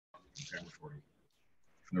Okay, I'm recording.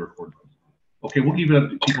 I'm gonna record. Okay, we'll give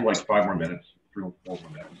it people like 5 more minutes, 3 or 4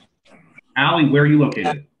 more minutes. Allie, where are you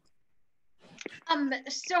located?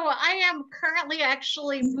 So I am currently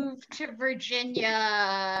actually moved to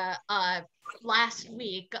Virginia last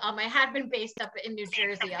week. I had been based up in New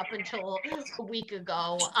Jersey up until a week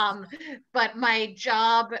ago. But my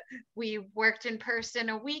job, we worked in person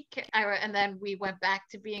a week and then we went back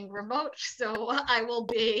to being remote. So I will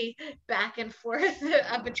be back and forth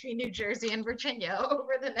between New Jersey and Virginia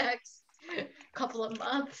over the next couple of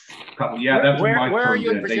months. Yeah, that's where are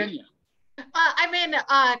you in Virginia? I'm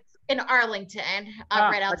in Arlington,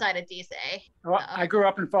 right outside of DC. Well, I grew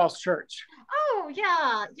up in Falls Church. Oh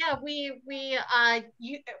yeah. We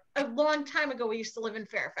a long time ago we used to live in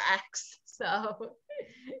Fairfax. So.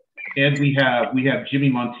 And we have Jimmy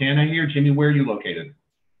Montana here. Jimmy, where are you located?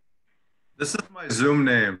 This is my Zoom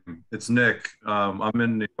name. It's Nick. I'm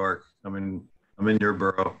in New York. I'm in your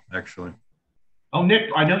borough, actually. Oh, Nick,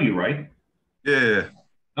 I know you, right? Yeah.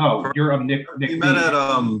 Oh, you're Nick. We met at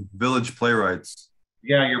Village Playwrights.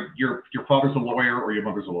 Yeah, your father's a lawyer or your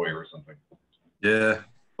mother's a lawyer or something. Yeah,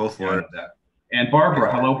 both lawyers. And Barbara,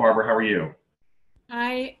 hello, Barbara. How are you?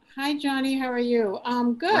 Hi, Johnny. How are you?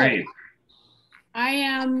 Good. Great. I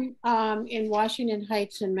am in Washington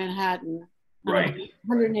Heights in Manhattan. Right.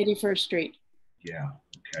 181st Street. Yeah.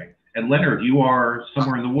 Okay. And Leonard, you are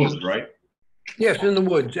somewhere in the woods, right? Yes, in the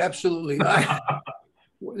woods. Absolutely.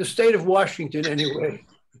 The state of Washington, anyway.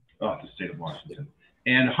 Oh, the state of Washington.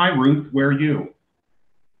 And hi, Ruth. Where are you?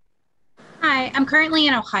 Hi, I'm currently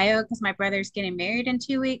in Ohio because my brother's getting married in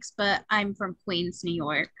 2 weeks, but I'm from Queens, New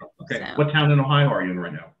York. Okay. So. What town in Ohio are you in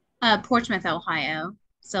right now? Portsmouth, Ohio.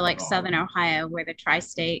 So like Southern Ohio, where the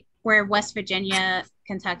tri-state, where West Virginia,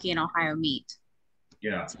 Kentucky, and Ohio meet.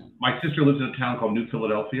 Yeah. My sister lives in a town called New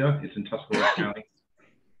Philadelphia. It's in Tuscaloosa County.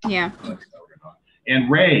 Yeah. And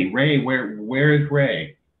Ray, where is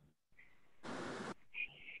Ray?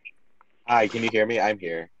 Hi, can you hear me? I'm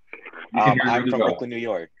here. I'm from Brooklyn, New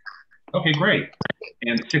York. Okay, great.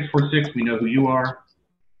 And 646, we know who you are.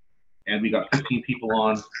 And we got 15 people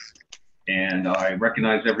on. And I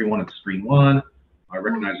recognize everyone on screen 1. I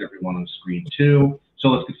recognize everyone on screen 2. So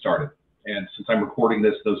let's get started. And since I'm recording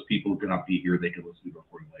this, those people who cannot be here, they can listen to the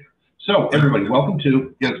recording later. So everybody, welcome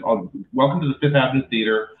to the Fifth Avenue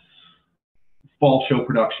Theater fall show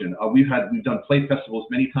production. We've done play festivals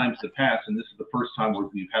many times in the past, and this is the first time where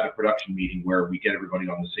we've had a production meeting where we get everybody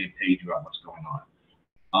on the same page about what's going on.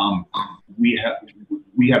 We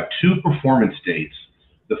have 2 performance dates.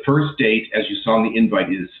 The first date, as you saw in the invite,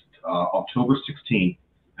 is October 16th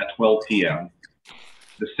at 12 p.m.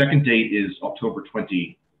 The second date is October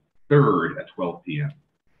 23rd at 12 p.m.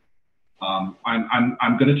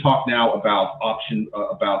 I'm going to talk now about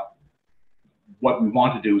about what we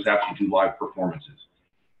want to do is actually do live performances,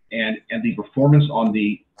 and the performance on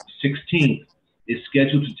the 16th is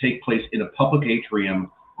scheduled to take place in a public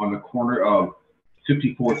atrium on the corner of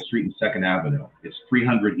 54th Street and 2nd Avenue. It's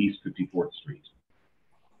 300 East 54th Street.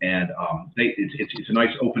 And it's a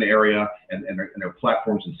nice open area, and there are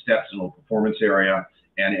platforms and steps in a little performance area,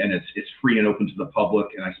 and it's free and open to the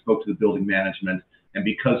public. And I spoke to the building management, and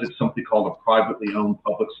because it's something called a privately owned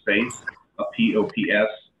public space, a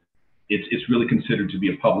POPS, it's really considered to be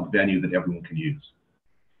a public venue that everyone can use.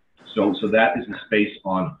 So that is the space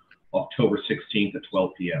on October 16th at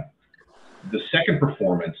 12 p.m. The second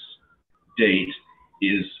performance date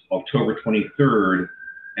is October 23rd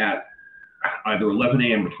at either 11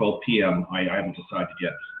 a.m. or 12 p.m. I haven't decided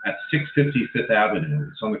yet, at 650 Fifth Avenue.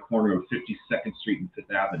 It's on the corner of 52nd Street and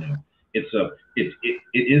Fifth Avenue. It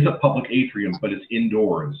is a public atrium, but it's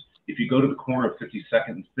indoors. If you go to the corner of 52nd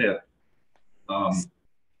and 5th,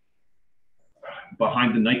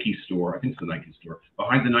 behind the Nike store, I think it's the Nike store,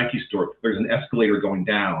 behind the Nike store, there's an escalator going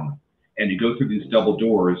down, and you go through these double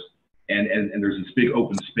doors, and there's this big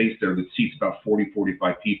open space there that seats about 40,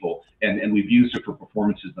 45 people, and we've used it for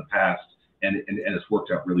performances in the past, and it's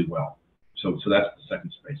worked out really well. So that's the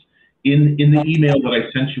second space. In the email that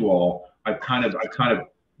I sent you all, I've kind of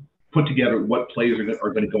put together what plays are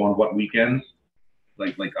going to go on what weekends.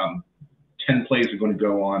 Like 10 plays are going to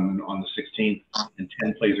go on the 16th, and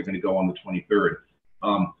 10 plays are going to go on the 23rd.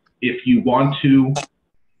 If you want to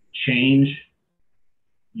change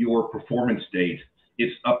your performance date,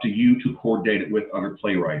 it's up to you to coordinate it with other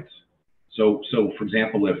playwrights. So for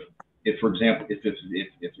example, if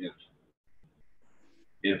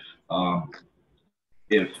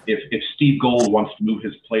Steve Gold wants to move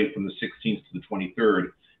his play from the 16th to the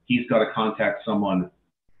 23rd, he's got to contact someone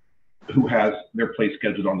who has their play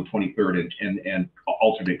scheduled on the 23rd and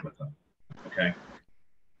alternate with them. Okay.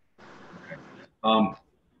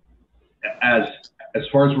 as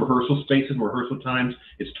far as rehearsal spaces and rehearsal times,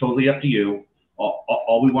 it's totally up to you.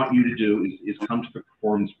 All we want you to do is come to the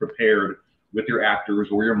performance prepared with your actors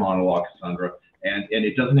or your monologue, Cassandra. And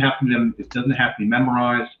it doesn't have to be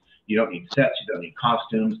memorized. You don't need sets. You don't need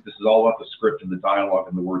costumes. This is all about the script and the dialogue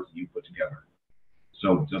and the words that you put together.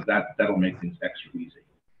 So that'll make things extra easy.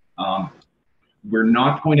 We're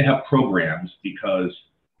not going to have programs, because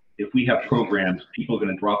if we have programs, people are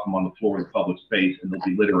going to drop them on the floor in public space and they'll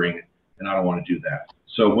be littering, and I don't want to do that.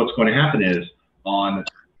 So what's going to happen is on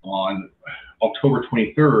October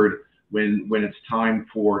 23rd, when it's time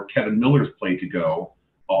for Kevin Miller's play to go,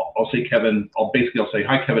 I'll say, Kevin, I'll say,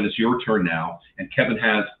 hi, Kevin, it's your turn now. And Kevin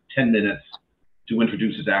has 10 minutes to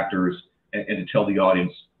introduce his actors and to tell the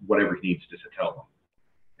audience whatever he needs to tell them.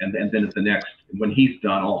 And then at the next, when he's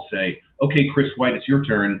done, I'll say, okay, Chris White, it's your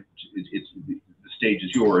turn. The stage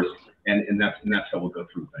is yours. And that's how we'll go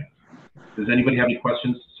through things. Does anybody have any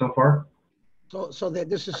questions so far? So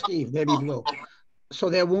this is Steve, Baby Blue. So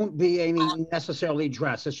there won't be any necessarily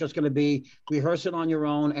dress. It's just going to be rehearse it on your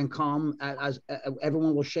own and come as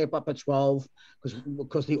everyone will shape up at 12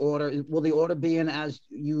 because the order be in as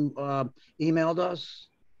you emailed us?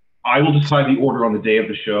 I will decide the order on the day of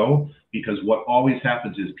the show, because what always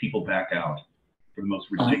happens is people back out for the most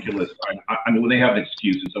ridiculous. I mean, when they have an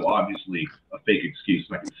excuse, it's so obviously a fake excuse,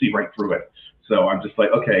 and I can see right through it. So I'm just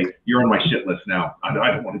like, okay, you're on my shit list now.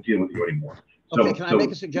 I don't want to deal with you anymore. Okay, can I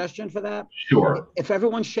make a suggestion for that? Sure. If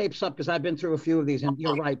everyone shapes up, because I've been through a few of these, and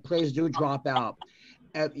you're right, plays do drop out.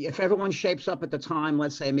 If everyone shapes up at the time,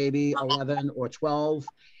 let's say maybe 11 or 12,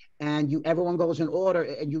 and everyone goes in order,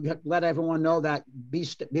 and you let everyone know that be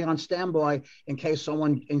on standby in case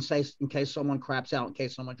someone craps out, in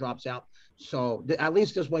case someone drops out. So at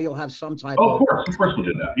least this way you'll have some type of. Of course we'll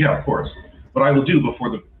do that. Yeah, of course. What I will do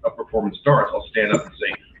before the performance starts, I'll stand up and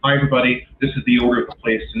say, hi, everybody, this is the order of the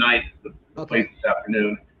plays tonight. The plays this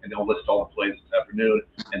afternoon, and they'll list all the plays this afternoon,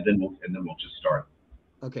 and then we'll just start.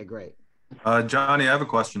 Okay, great. Johnny, I have a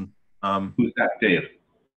question. Who's that?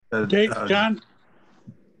 Dave. John.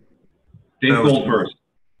 Dave Gold first.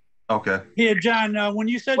 Okay. Here, John. When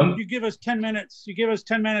you said you give us 10 minutes,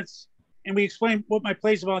 and we explain what my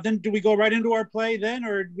play's about. Then do we go right into our play then,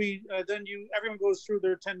 or do we everyone goes through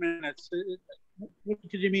their 10 minutes? What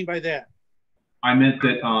did you mean by that? I meant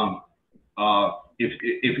that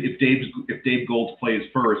if Dave Gold's play is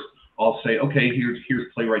first, I'll say, okay, here's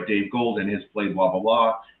playwright Dave Gold and his play, blah, blah,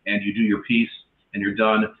 blah, and you do your piece and you're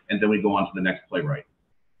done, and then we go on to the next playwright.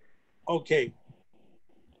 Okay.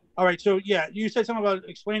 All right, so yeah, you said something about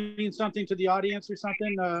explaining something to the audience or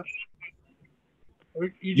something. Or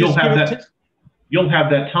you'll have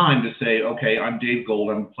that time to say, okay, I'm Dave Gold,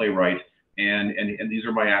 I'm a playwright, and these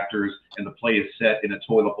are my actors, and the play is set in a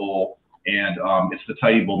toilet bowl, and it's the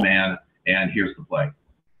Tidy Man, and here's the play.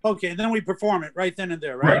 Okay, and then we perform it right then and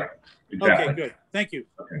there, right? Right. Exactly. Okay, good. Thank you.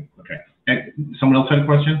 Okay. And someone else had a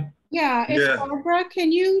question? Yeah, it's Barbara.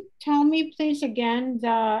 Can you tell me, please, again,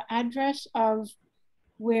 the address of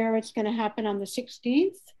where it's going to happen on the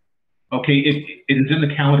 16th? Okay, it is in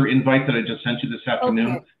the calendar invite that I just sent you this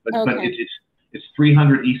afternoon, okay. but it's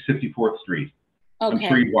 300 East 54th Street. Okay. I'm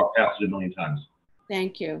sure you've walked past it a million times.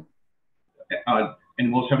 Thank you.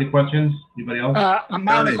 Anyone else have any questions? Anybody else?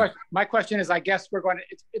 My question is, I guess we're going to,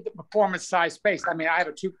 it's the performance size space. I mean, I have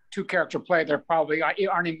a two character play. They're probably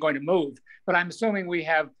aren't even going to move, but I'm assuming we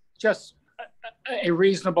have just a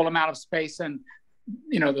reasonable amount of space, and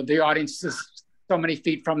the audience is so many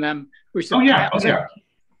feet from them. So yeah.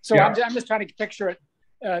 So yeah. I'm just trying to picture it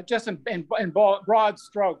just in broad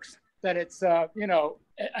strokes, that it's a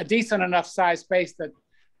decent enough size space that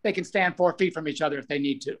they can stand 4 feet from each other if they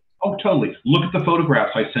need to. Oh, totally. Look at the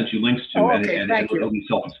photographs I sent you links to, and it'll be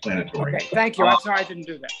self-explanatory. Okay, thank you. I'm sorry I didn't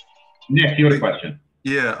do that. Nick, you had a question.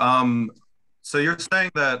 Yeah. So you're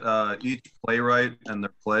saying that each playwright and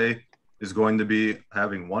their play is going to be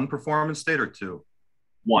having one performance date or two?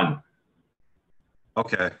 One.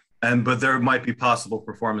 Okay. But there might be possible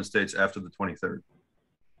performance dates after the 23rd.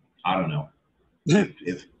 I don't know.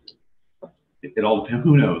 It all depends.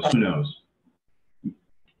 Who knows?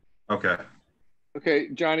 Okay. Okay,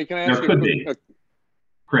 Johnny, can I ask you? There could be.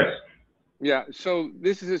 Chris. Yeah. So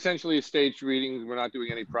this is essentially a staged reading. We're not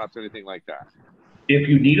doing any props or anything like that. If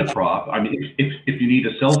you need a prop, I mean, if you need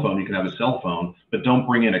a cell phone, you can have a cell phone, but don't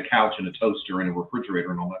bring in a couch and a toaster and a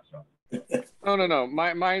refrigerator and all that stuff. No.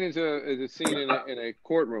 Mine is a scene in a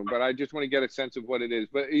courtroom, but I just want to get a sense of what it is.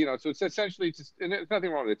 But so it's essentially and there's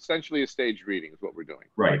nothing wrong with it. It's essentially a staged reading is what we're doing.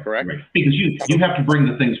 Right. Correct. Right. Because you have to bring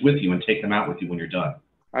the things with you and take them out with you when you're done.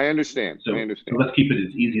 I understand. So let's keep it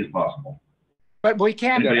as easy as possible. But we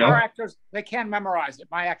can. Our actors, they can memorize it.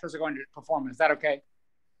 My actors are going to perform. Is that okay?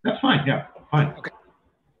 That's fine. Yeah. Fine. Okay.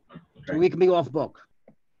 So we can be off book.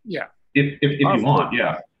 Yeah. If you want,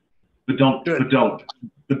 yeah. But don't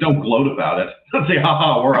gloat about it. Don't say,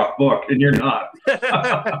 haha, we're off book, and you're not.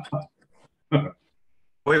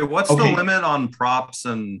 Wait, what's the limit on props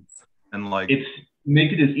and like? It's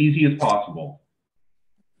make it as easy as possible.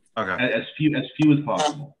 Okay. As few as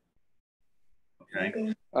possible.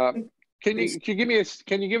 Okay. Can you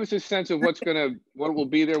give us a sense of what will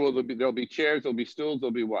be there? There'll be chairs, there'll be stools,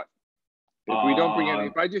 there'll be what? If we don't bring any,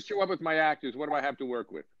 if I just show up with my actors, what do I have to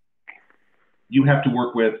work with? You have to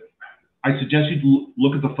work with, I suggest you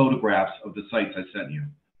look at the photographs of the sites I sent you,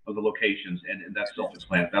 of the locations, and that's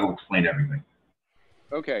self-explanatory. That'll explain everything.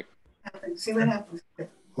 Okay. See what happens.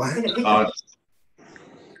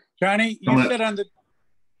 Johnny, you said on the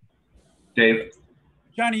Dave.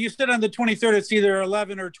 Johnny, you said on the 23rd it's either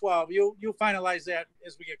 11 or 12. You'll finalize that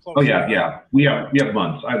as we get closer. Oh yeah. We have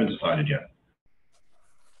months. I haven't decided yet.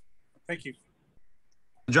 Thank you.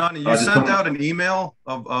 Johnny, you sent out an email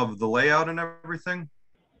of the layout and everything?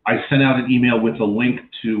 I sent out an email with a link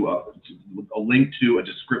to a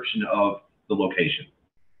description of the location.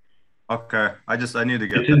 Okay, I need to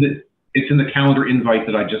get it's in the calendar invite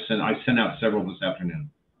that I just sent. I sent out several this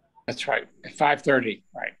afternoon. That's right, at 5:30,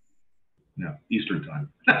 right? No, Eastern time.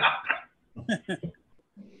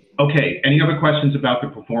 Okay, any other questions about the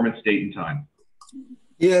performance date and time?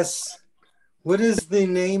 Yes. What is the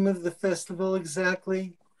name of the festival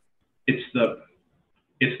exactly? It's the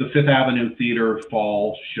Fifth Avenue Theater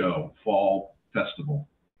Fall Festival.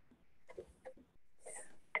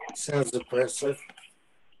 Sounds impressive.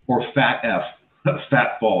 Or Fat F,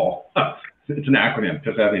 Fat Fall. It's an acronym,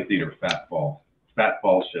 Fifth Avenue Theater, Fat Fall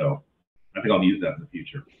Show. I think I'll use that in the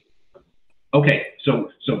future. Okay,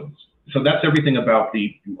 so that's everything about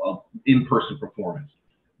the in-person performance.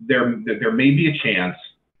 There may be a chance,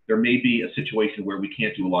 there may be a situation where we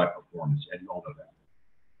can't do a live performance, and you all know that.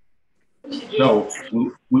 So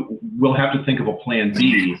we'll have to think of a plan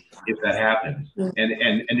B if that happens. And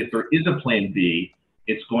if there is a plan B,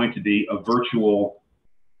 it's going to be a virtual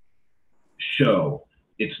show.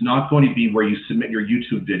 It's not going to be where you submit your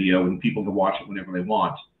YouTube video and people can watch it whenever they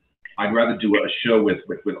want. I'd rather do a show with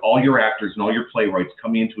all your actors and all your playwrights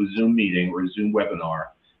coming into a Zoom meeting or a Zoom webinar,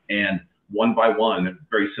 and one by one,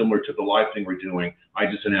 very similar to the live thing we're doing, I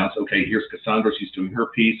just announce, okay, here's Cassandra, she's doing her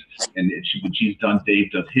piece, and when she's done,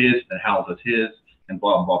 Dave does his, and Hal does his, and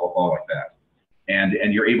blah, blah, blah, blah, like that.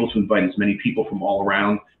 And you're able to invite as many people from all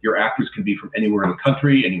around. Your actors can be from anywhere in the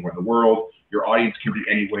country, anywhere in the world. Your audience can be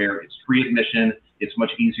anywhere. It's free admission. It's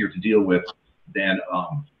much easier to deal with than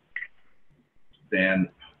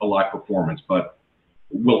a live performance, but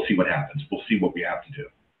we'll see what happens. We'll see what we have to do.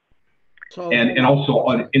 So, and also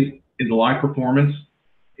in the live performance,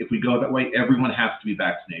 if we go that way, everyone has to be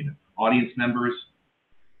vaccinated. Audience members,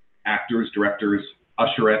 actors, directors,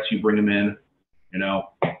 usherettes, you bring them in, you know.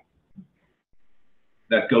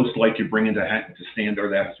 That ghost light you bring in to stand there,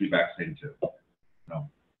 that has to be vaccinated too. So,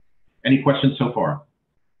 any questions so far?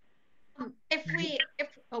 You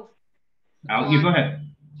go ahead.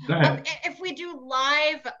 Go ahead. If we do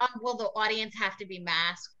live, will the audience have to be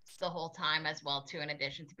masked the whole time as well too, in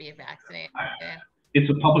addition to being vaccinated? It's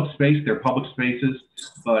a public space. They're public spaces,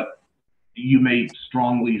 but you may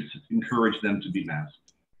strongly encourage them to be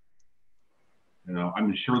masked. You know,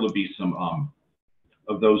 I'm sure there'll be some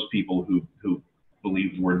of those people who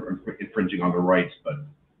believe we're infringing on their rights, but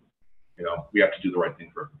you know, we have to do the right thing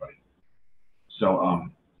for everybody. So,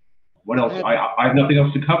 what else? I have nothing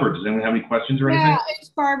else to cover. Does anyone have any questions or anything? Yeah, it's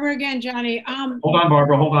Barbara again, Johnny. Hold on,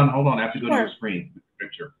 Barbara. Hold on. I have to go to your screen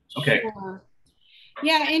picture. Okay. Sure.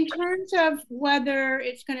 Yeah, in terms of whether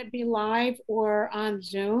it's going to be live or on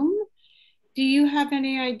Zoom, do you have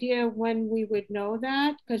any idea when we would know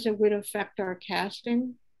that? Because it would affect our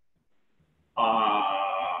casting. I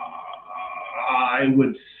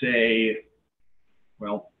would say,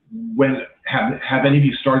 well, have any of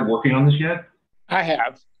you started working on this yet? I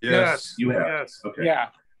have. Yes. You have? Yes. Okay. Yeah.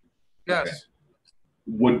 Yes. Okay.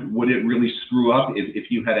 Would it really screw up if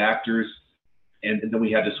you had actors and then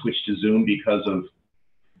we had to switch to Zoom because of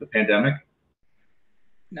the pandemic?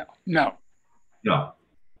 No. No.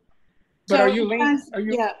 But So you're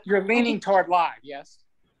leaning toward live, yes?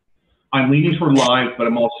 I'm leaning toward live, but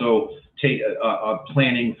I'm also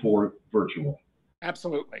planning for virtual.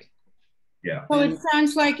 Absolutely. Yeah. So it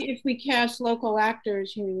sounds like if we cast local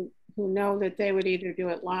actors who know that they would either do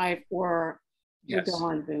it live or would go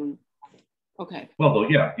on Zoom. Okay. Well,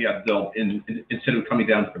 they'll instead of coming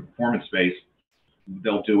down to the performance space,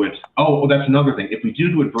 they'll do it. Oh, that's another thing. If we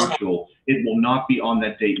do it virtual, it will not be on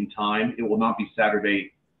that date and time. It will not be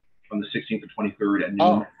Saturday on the 16th or 23rd at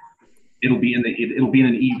noon. It'll be in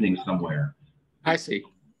an evening somewhere. I see.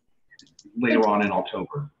 later on in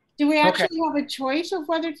October. Do we actually have a choice of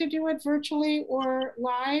whether to do it virtually or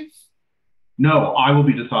live? No, I will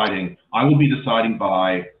be deciding. I will be deciding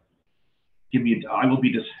by. I will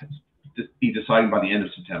be deciding by the end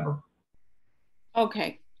of September.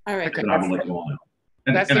 Okay. All right. And I will let you all know.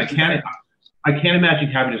 And I can't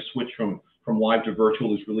imagine having to switch from live to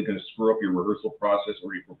virtual is really going to screw up your rehearsal process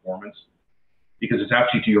or your performance, because it's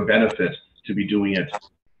actually to your benefit to be doing it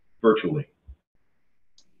virtually.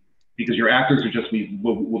 Because your actors are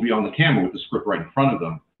will be on the camera with the script right in front of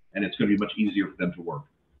them, and it's going to be much easier for them to work.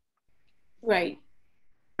 Right.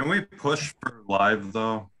 Can we push for live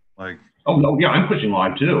though? Like. Oh no, yeah, I'm pushing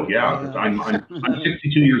live too. Yeah, I'm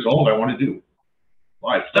 62 years old. I want to do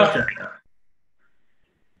live stuff.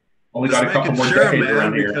 Only got a couple more decades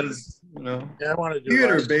around here. Because, you know, Yeah, I want to do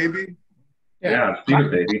theater, live. baby. Yeah, it's theater,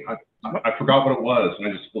 baby. I forgot what it was, and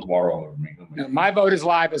I just spilled water all over me. Yeah, my vote is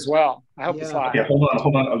live as well. I hope it's live. Yeah, hold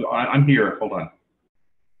on. I'm here. Hold on.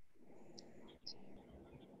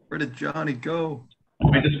 Where did Johnny go?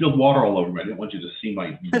 I just spilled water all over me. I didn't want you to see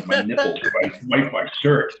my nipples. I wiped my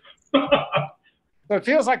shirt. So it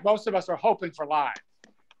feels like most of us are hoping for live.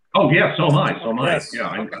 Oh yeah, so am I. Yes. Yeah,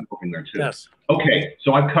 I'm hoping there too. Yes. Okay,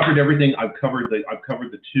 so I've covered everything. I've covered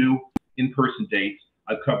the 2 in-person dates.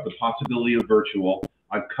 I've covered the possibility of virtual.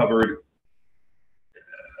 I've covered.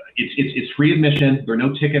 It's free admission. There are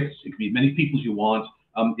no tickets. It can be as many people as you want.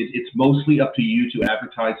 It's mostly up to you to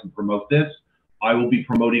advertise and promote this. I will be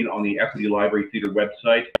promoting it on the Equity Library Theater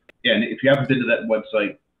website. And if you haven't been to that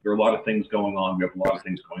website, there are a lot of things going on. We have a lot of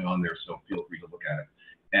things going on there, so feel free to look at it.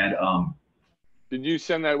 And Did you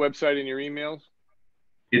send that website in your emails?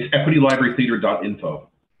 it's equitylibrarytheater.info.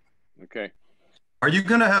 Okay. Are you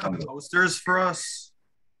gonna have posters for us?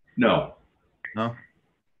 No. No.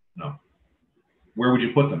 No. Where would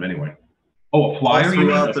you put them anyway? Oh, a flyer? All You mean?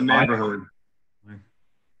 throughout the A flyer? neighborhood.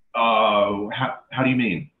 How do you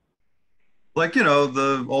mean? Like, you know,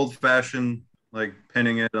 the old fashioned, like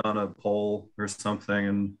pinning it on a pole or something.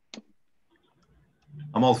 And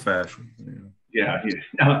I'm old fashioned. You know. Yeah,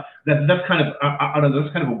 that's kind of I don't know.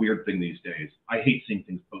 That's kind of a weird thing these days. I hate seeing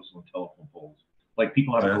things posted on telephone poles. Like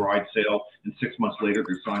people have a garage sale, and 6 months later,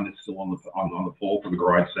 their sign is still on the pole for the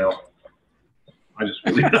garage sale. I just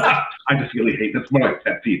really hate. That's one of my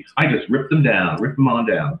pet peeves. I just rip them on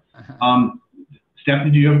down.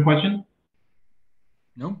 Stephanie, do you have a question?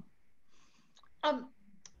 No.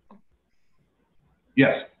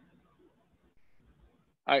 Yes.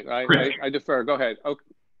 I defer. Go ahead. Okay.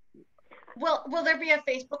 Will there be a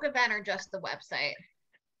Facebook event or just the website?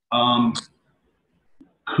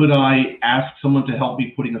 Could I ask someone to help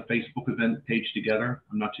me putting a Facebook event page together?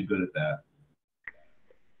 I'm not too good at that.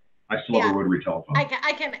 I still have a rotary telephone. I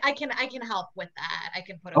can help with that. I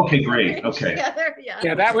can put. Okay, great. Okay. Together.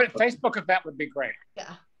 Yeah, that would Facebook event would be great.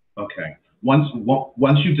 Yeah. Okay. Once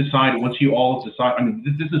you decide, once you all decide, I mean,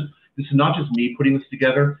 this is not just me putting this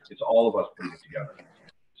together. It's all of us putting it together.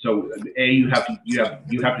 So you have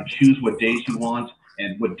to choose what days you want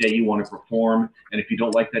and what day you want to perform. And if you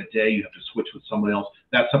don't like that day, you have to switch with someone else.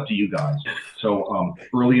 That's up to you guys. So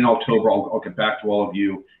early in October, I'll get back to all of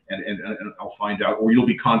you and I'll find out, or you'll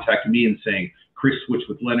be contacting me and saying, Chris switch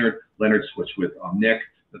with Leonard switch with Nick,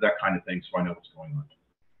 that kind of thing. So I know what's going on.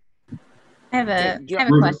 I have a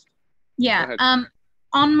question. Yeah.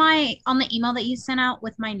 On the email that you sent out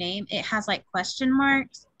with my name, it has like question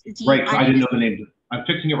marks. Right. I didn't know the name. I'm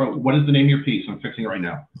fixing it. What is the name of your piece? I'm fixing it right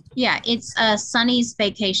now. Yeah, it's Sunny's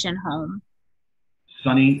Vacation Home.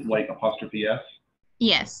 Sunny, like apostrophe S?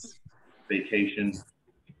 Yes. Vacation.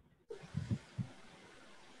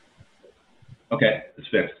 Okay, it's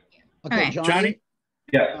fixed. Okay, Johnny?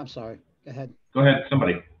 Yes. I'm sorry. Go ahead. Go ahead,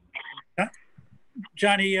 somebody.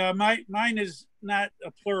 Johnny, mine is not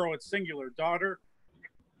a plural, it's singular. Daughter.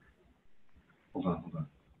 Hold on.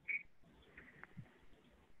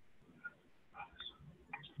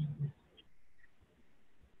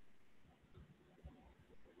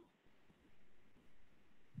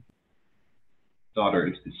 Daughter,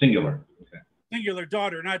 it's singular. Okay. Singular,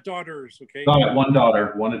 daughter, not daughters, okay? Got it. One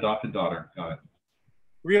daughter, one adopted daughter. Got it.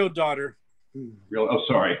 Real daughter. Real. Oh,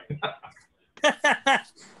 sorry.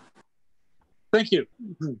 Thank you.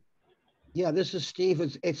 Yeah, this is Steve.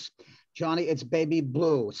 It's Johnny. It's Baby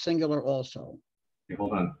Blue, singular also. Okay,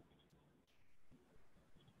 hold on.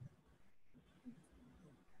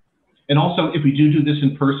 And also, if we do this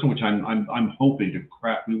in person, which I'm hoping to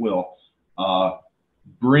crack, we will.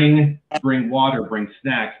 Bring water, bring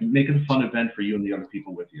snacks, make it a fun event for you and the other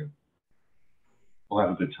people with you. We'll have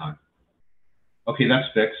a good time. Okay, that's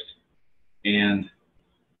fixed. And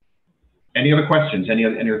any other questions? Any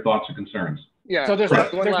other thoughts or concerns? Yeah. So there's no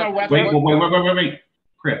website. Wait,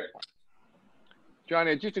 Chris.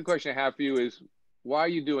 Johnny, just a question I have for you is, why are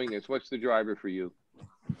you doing this? What's the driver for you?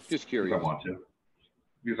 Just curious. Because I want to.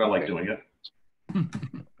 Because I like doing it.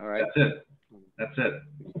 All right. That's it. That's it.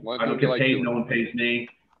 What I don't do you get like paid. doing? No one pays me.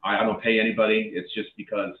 I don't pay anybody. It's just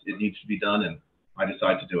because it needs to be done, and I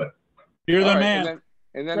decide to do it. You're the All right, man.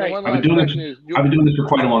 And then Right. the one I've last been doing question this. is, I've been doing this for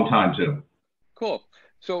quite a long time too. cool.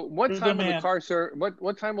 So what You're the time will the man. car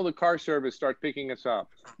what time will the car service start picking us up?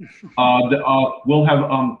 We'll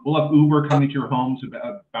have Uber coming to your homes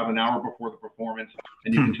about an hour before the performance,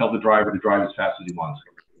 and you can tell the driver to drive as fast as he wants.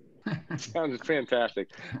 Sounds fantastic.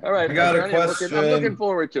 All right. I got a Johnny, I'm question. looking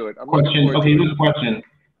forward to it. Question. Okay, who's the question?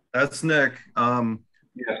 That's Nick.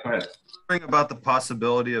 Yes, go ahead. Wondering about the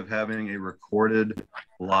possibility of having a recorded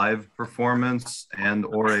live performance and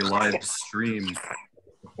or a live stream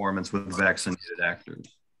performance with vaccinated actors.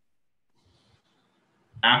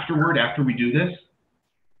 Afterward, after we do this,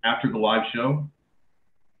 after the live show,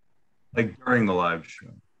 Like during the live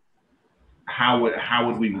show. how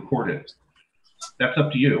would we record it? That's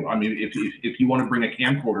up to you. I mean, if you want to bring a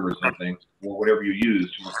camcorder or something, or whatever you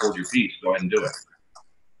use to record your piece, go ahead and do it.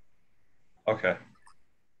 Okay.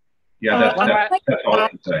 Yeah, that's all I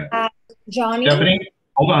can say. Johnny? Stephanie,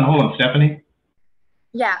 hold on, Stephanie.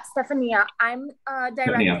 Yeah, Stephania, I'm directing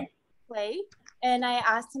Stephania. the play, and I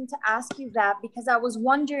asked him to ask you that because I was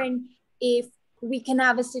wondering if we can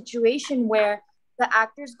have a situation where the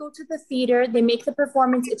actors go to the theater, they make the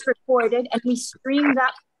performance, it's recorded, and we stream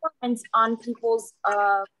that performance on people's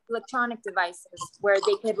electronic devices where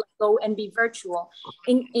they could go and be virtual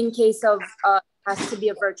in case of has to be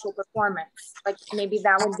a virtual performance. Like maybe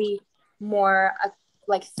that would be more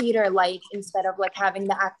like theater-like instead of like having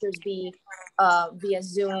the actors be via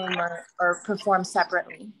Zoom or perform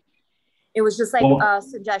separately. It was just like a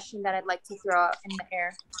suggestion that I'd like to throw out in the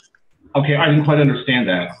air. Okay, I didn't quite understand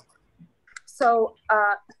that. So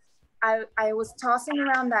I was tossing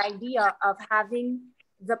around the idea of having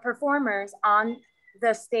the performers on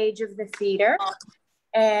the stage of the theater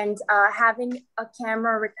and having a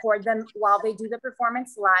camera record them while they do the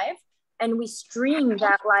performance live. And we stream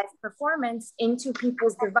that live performance into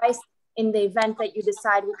people's device in the event that you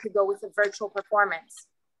decide we could go with a virtual performance.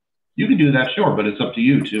 You can do that, sure, but it's up to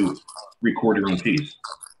you to record your own piece.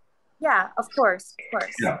 Yeah, of course.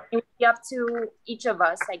 Yeah. It would be up to each of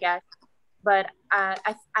us, I guess. But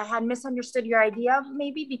I had misunderstood your idea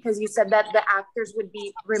maybe because you said that the actors would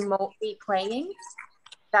be remotely playing.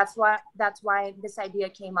 That's why this idea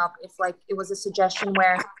came up. If like it was a suggestion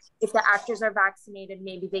where if the actors are vaccinated,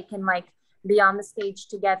 maybe they can like be on the stage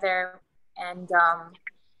together and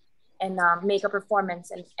make a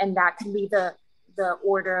performance, and that can be the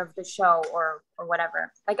order of the show or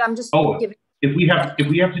whatever. Like I'm just giving. If we have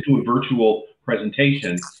to do a virtual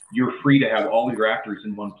presentation, you're free to have all of your actors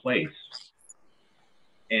in one place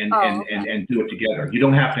and do it together. You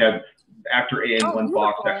don't have to have actor A in one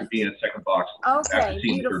box, actor B in a second box. Okay,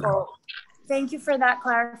 beautiful. Thank you for that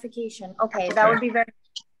clarification. Okay, that would be very.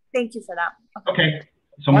 Thank you for that. Okay.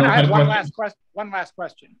 I have one last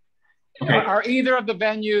question. Okay. Are either of the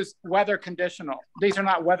venues weather conditional? These are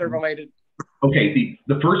not weather related. Okay,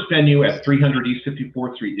 the first venue at 300 East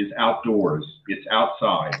 54th Street is outdoors. It's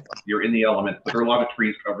outside. You're in the element, but there are a lot of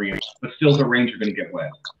trees covering it, but still the range are going to get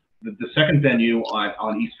wet. The second venue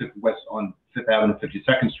on East West on 5th Avenue,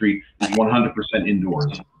 52nd Street is 100%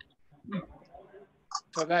 indoors.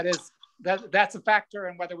 So that's a factor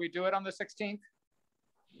in whether we do it on the 16th.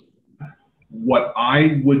 What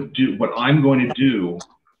I'm going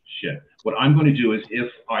to do is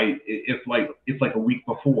if like a week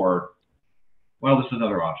before. Well, this is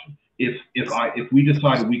another option. If we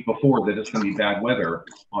decide a week before that it's going to be bad weather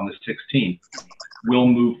on the 16th, we'll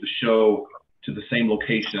move the show to the same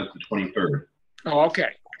location as the 23rd. Oh,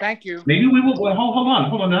 okay. Thank you. Maybe we will. Well, hold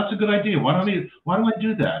on. That's a good idea. Why do I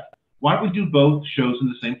do that? Why don't we do both shows in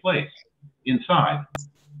the same place, inside?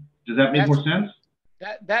 Does that make more sense?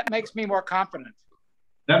 That makes me more confident.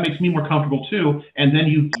 That makes me more comfortable too. And then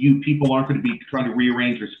you people aren't going to be trying to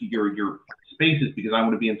rearrange your spaces because I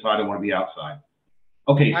want to be inside. I want to be outside.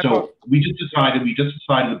 Okay, so we just decided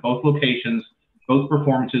that both locations, both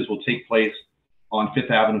performances will take place on 5th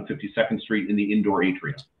Avenue, 52nd Street in the indoor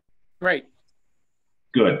atrium. Great.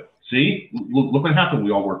 Good. See, look what happened.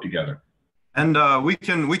 We all work together. And we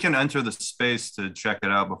can enter the space to check it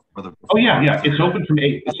out before the. Oh yeah. It's open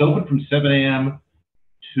from 7 a.m.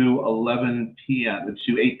 to 11 p.m.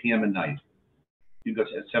 to 8 p.m. at night. You go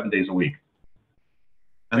to 7 days a week.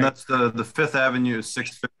 And that's the 5th Avenue,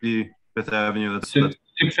 650 5th Avenue. That's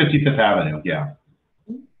 650 5th Avenue. Yeah.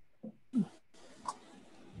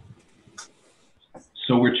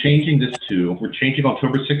 So we're changing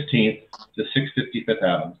October 16th to 650 Fifth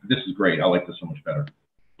Avenue. This is great. I like this so much better.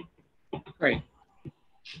 Great.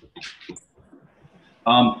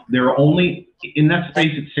 There are only, in that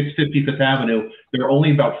space at 650 Fifth Avenue, there are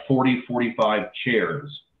only about 40, 45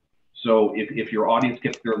 chairs. So if your audience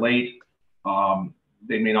gets there late,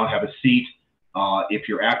 they may not have a seat. If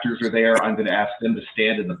your actors are there, I'm going to ask them to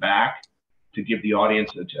stand in the back to give the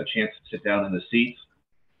audience a chance to sit down in the seats.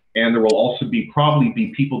 And there will also probably be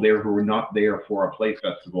people there who are not there for a play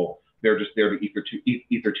festival. They're just there to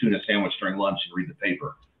eat their tuna sandwich during lunch and read the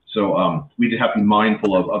paper. So we just have to be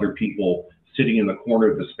mindful of other people sitting in the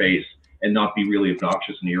corner of the space and not be really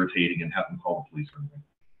obnoxious and irritating and have them call the police or anything.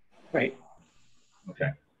 Great. Okay.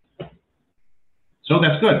 So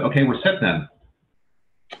that's good. Okay, we're set then.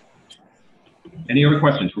 Any other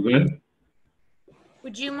questions? We're good?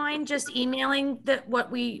 Would you mind just emailing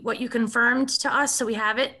what you confirmed to us so we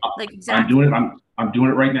have it like exactly? I'm doing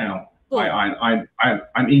it right now. Cool.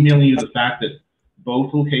 I'm emailing you the fact that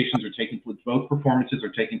both locations are both performances are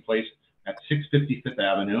taking place at 650 Fifth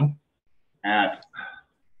Avenue at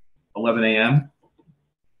 11 a.m.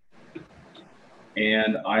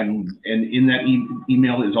 And in that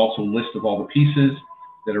email is also a list of all the pieces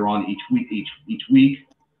that are on each week.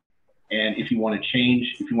 And if you want to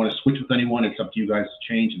change, if you want to switch with anyone, it's up to you guys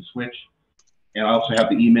to change and switch. And I also have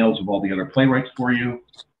the emails of all the other playwrights for you.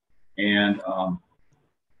 And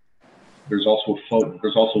there's also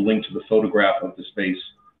a link to the photograph of the space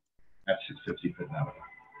at 650 Fifth Avenue.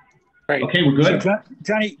 Right. Okay, we're good. So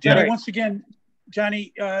Johnny, Yeah. once again,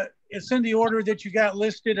 Johnny, it's in the order that you got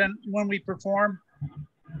listed and when we perform.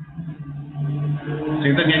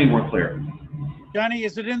 Say that again, you weren't clear. Johnny,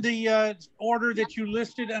 is it in the order that you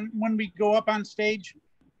listed and when we go up on stage?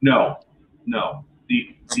 No.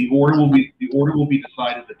 The order will be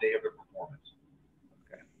decided the day of the performance.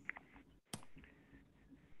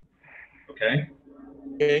 Okay.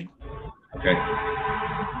 Okay. Okay.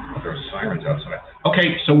 Oh, there's sirens outside.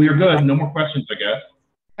 Okay, so we are good. No more questions, I guess.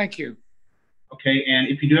 Thank you. Okay, and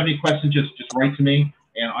if you do have any questions, just write to me,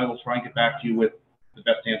 and I will try and get back to you with the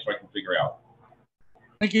best answer I can figure out.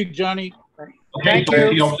 Thank you, Johnny. Okay, so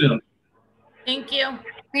we'll see y'all soon. Thank you.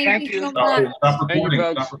 Thank you so Stop much. recording. Thank you,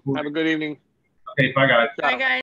 folks. Stop recording. Have a good evening. Okay, bye guys. Bye, guys.